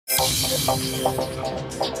All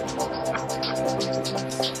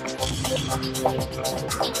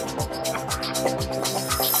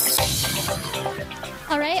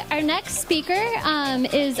right, our next speaker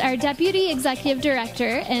is our Deputy Executive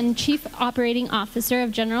Director and Chief Operating Officer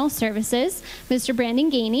of General Services, Mr.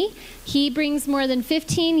 Brandon Gainey. He brings more than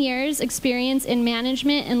 15 years experience in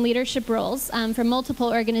management and leadership roles from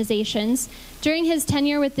multiple organizations. During his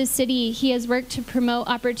tenure with the city, he has worked to promote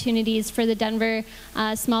opportunities for the Denver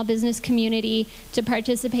small business community to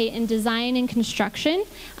participate in design and construction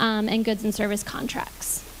and goods and service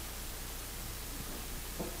contracts.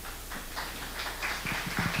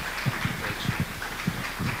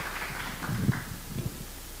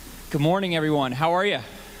 Good morning, everyone. How are you?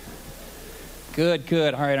 Good,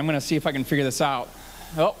 good. All right, I'm going to see if I can figure this out.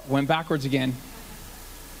 Oh, went backwards again.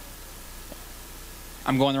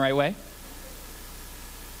 I'm going the right way?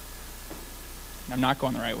 I'm not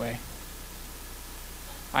going the right way.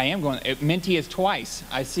 I am going. Minty is twice.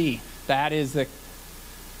 I see. That is the...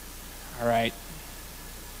 All right.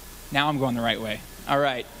 Now I'm going the right way. All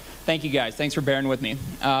right. Thank you, guys. Thanks for bearing with me.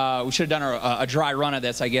 We should have done a dry run of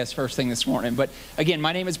this, I guess, first thing this morning. But again,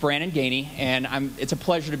 my name is Brandon Gainey, and it's a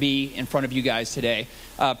pleasure to be in front of you guys today.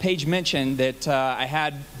 Paige mentioned that I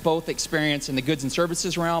had both experience in the goods and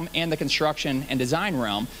services realm and the construction and design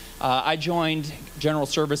realm. I joined General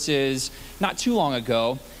Services not too long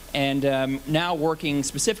ago, and now working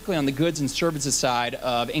specifically on the goods and services side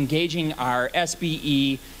of engaging our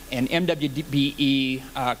SBE and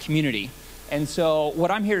MWBE community. And so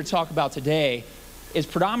what I'm here to talk about today is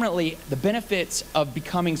predominantly the benefits of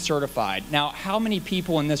becoming certified. Now, how many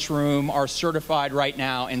people in this room are certified right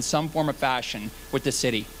now in some form or fashion with the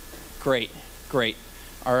city? Great, great.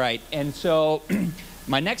 All right, and so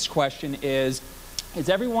my next question is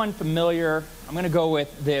everyone familiar, I'm gonna go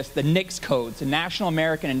with this, the NAICS codes, the National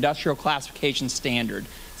American Industrial Classification Standard.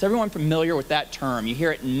 Is everyone familiar with that term? You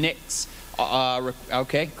hear it NAICS.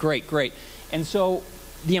 Okay, great, great. And so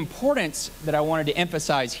the importance that I wanted to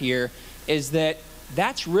emphasize here is that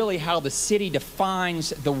that's really how the city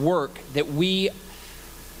defines the work that we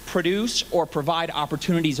produce or provide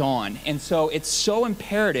opportunities on. And so it's so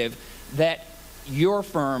imperative that your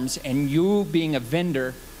firms and you being a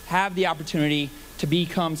vendor have the opportunity to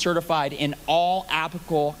become certified in all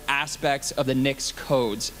applicable aspects of the NAICS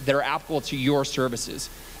codes that are applicable to your services.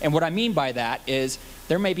 And what I mean by that is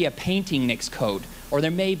there may be a painting NAICS code, or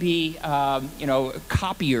there may be,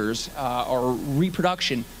 copiers or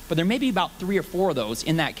reproduction, but there may be about 3 or 4 of those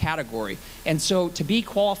in that category. And so to be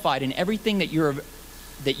qualified in everything that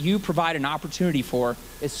you provide an opportunity for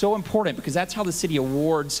is so important, because that's how the city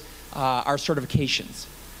awards our certifications.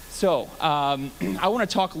 So I want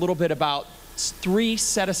to talk a little bit about 3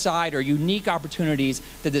 set-aside or unique opportunities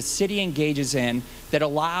that the city engages in that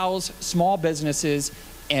allows small businesses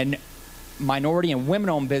and minority and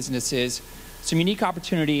women-owned businesses some unique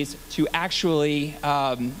opportunities to actually,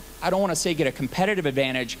 I don't want to say get a competitive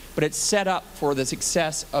advantage, but it's set up for the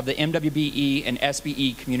success of the MWBE and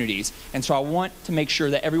SBE communities. And so I want to make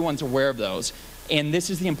sure that everyone's aware of those. And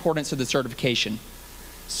this is the importance of the certification.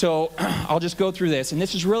 So I'll just go through this. And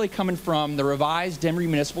this is really coming from the revised Denver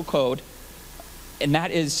Municipal Code. And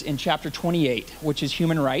that is in chapter 28, which is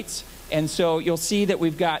human rights. And so you'll see that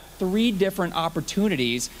we've got 3 different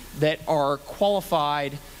opportunities that are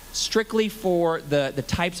qualified strictly for the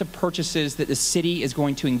types of purchases that the city is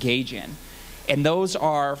going to engage in. And those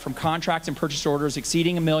are from contracts and purchase orders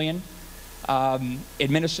exceeding $1 million,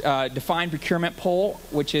 defined procurement pool,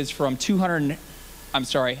 which is from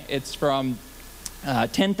it's from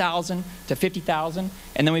 10,000 to 50,000.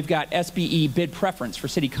 And then we've got SBE bid preference for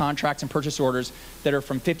city contracts and purchase orders that are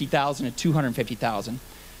from 50,000 to 250,000.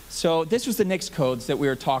 So this was the NAICS codes that we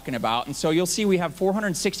were talking about. And so you'll see we have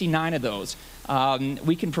 469 of those.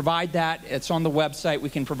 We can provide that. It's on the website. We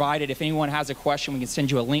can provide it. If anyone has a question, we can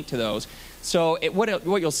send you a link to those. So what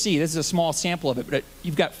you'll see, this is a small sample of it, but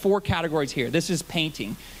you've got 4 categories here. This is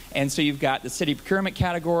painting. And so you've got the city procurement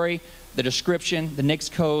category, the description, the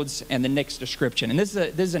NAICS codes, and the NAICS description. And this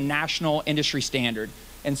is a national industry standard.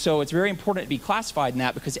 And so it's very important to be classified in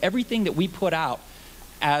that, because everything that we put out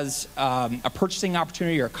as a purchasing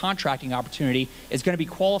opportunity or a contracting opportunity is going to be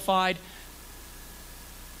qualified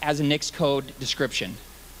as a NAICS code description.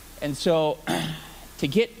 And so to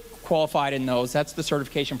get qualified in those, that's the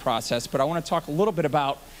certification process. But I want to talk a little bit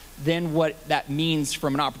about then what that means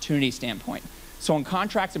from an opportunity standpoint. So in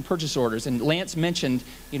contracts and purchase orders, and Lance mentioned,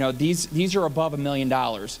 these are above $1 million,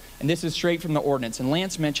 and this is straight from the ordinance. And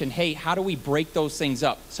Lance mentioned, hey, how do we break those things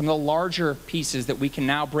up? Some of the larger pieces that we can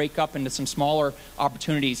now break up into some smaller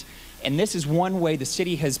opportunities. And this is one way the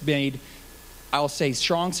city has made I'll say,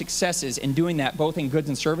 strong successes in doing that, both in goods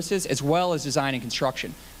and services, as well as design and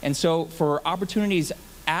construction. And so for opportunities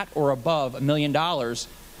at or above $1 million,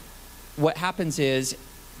 what happens is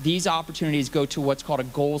these opportunities go to what's called a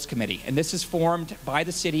goals committee. And this is formed by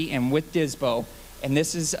the city and with DISBO. And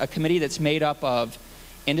this is a committee that's made up of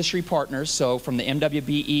industry partners, so from the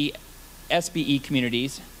MWBE, SBE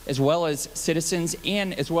communities, as well as citizens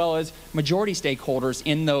and as well as majority stakeholders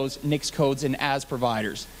in those NICS codes and as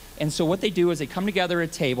providers. And so what they do is they come together at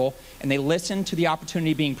a table and they listen to the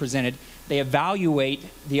opportunity being presented. They evaluate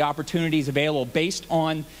the opportunities available based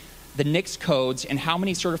on the NICS codes and how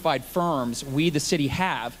many certified firms we, the city,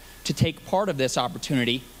 have to take part of this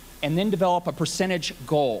opportunity, and then develop a percentage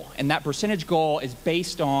goal. And that percentage goal is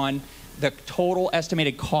based on the total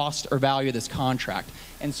estimated cost or value of this contract.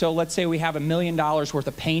 And so let's say we have $1 million worth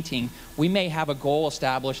of painting. We may have a goal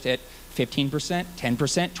established at 15%,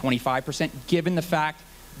 10%, 25%, given the fact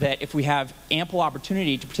that if we have ample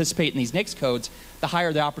opportunity to participate in these NICS codes, the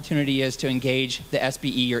higher the opportunity is to engage the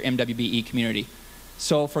SBE or MWBE community.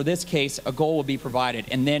 So for this case, a goal will be provided,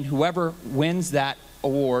 and then whoever wins that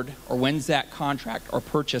award or wins that contract or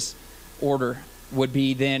purchase order would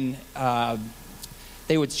be then,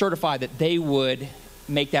 they would certify that they would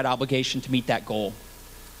make that obligation to meet that goal.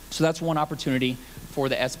 So that's one opportunity for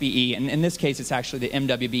the SBE, and in this case, it's actually the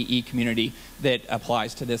MWBE community that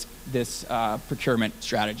applies to this procurement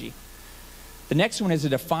strategy. The next one is a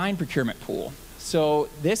defined procurement pool. So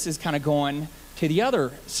this is kind of going to the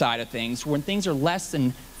other side of things when things are less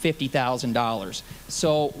than $50,000.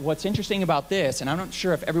 So what's interesting about this, and I'm not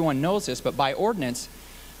sure if everyone knows this, but by ordinance,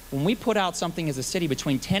 when we put out something as a city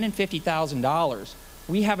between $10,000 and $50,000,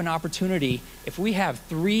 we have an opportunity, if we have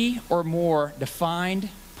 3 or more defined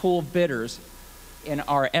pool of bidders in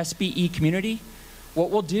our SBE community, what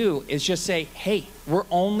we'll do is just say, hey, we're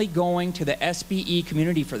only going to the SBE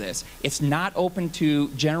community for this. It's not open to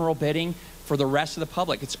general bidding for the rest of the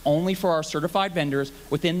public. It's only for our certified vendors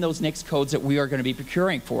within those NICS codes that we are going to be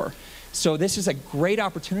procuring for. So this is a great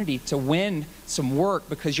opportunity to win some work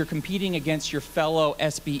because you're competing against your fellow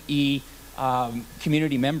SBE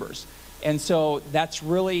community members. And so that's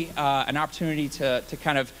really an opportunity to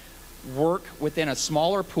kind of work within a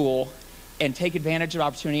smaller pool and take advantage of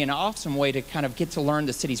opportunity, and an awesome way to kind of get to learn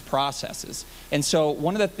the city's processes. And so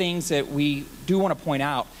one of the things that we do want to point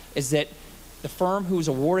out is that the firm who's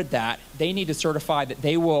awarded that, they need to certify that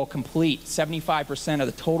they will complete 75% of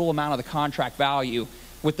the total amount of the contract value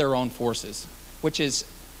with their own forces, which is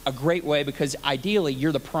a great way because ideally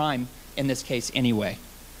you're the prime in this case anyway.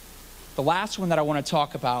 The last one that I want to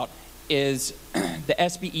talk about is the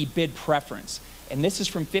SBE bid preference. And this is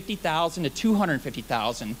from $50,000 to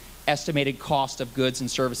 $250,000 estimated cost of goods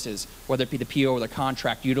and services, whether it be the PO or the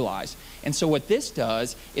contract utilized. And so what this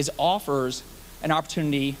does is offers an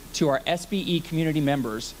opportunity to our SBE community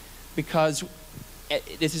members, because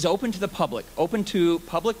this is open to the public, open to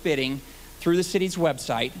public bidding through the city's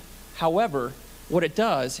website. However, what it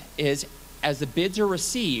does is as the bids are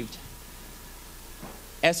received,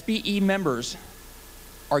 SBE members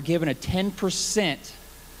are given a 10%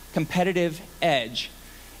 competitive edge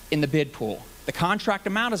in the bid pool. The contract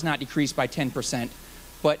amount is not decreased by 10%,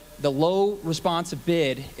 but the low responsive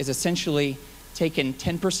bid is essentially taken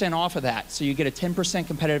 10% off of that, so you get a 10%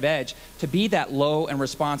 competitive edge to be that low and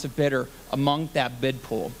responsive bidder among that bid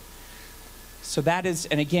pool. So that is,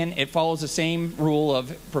 and again, it follows the same rule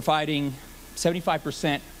of providing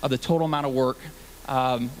 75% of the total amount of work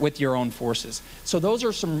with your own forces. So those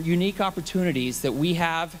are some unique opportunities that we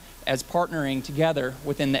have as partnering together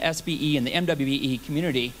within the SBE and the MWBE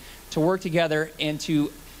community to work together and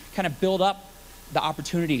to kind of build up the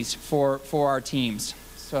opportunities for our teams.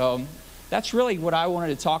 So that's really what I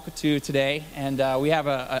wanted to talk to today, and we have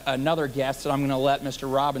another guest that I'm going to let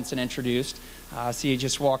Mr. Robinson introduce. See, he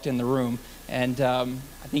just walked in the room, and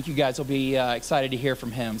I think you guys will be excited to hear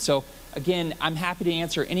from him. So again, I'm happy to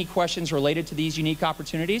answer any questions related to these unique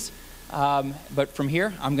opportunities, but from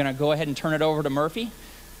here, I'm going to go ahead and turn it over to Murphy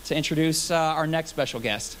to introduce our next special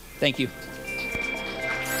guest. Thank you.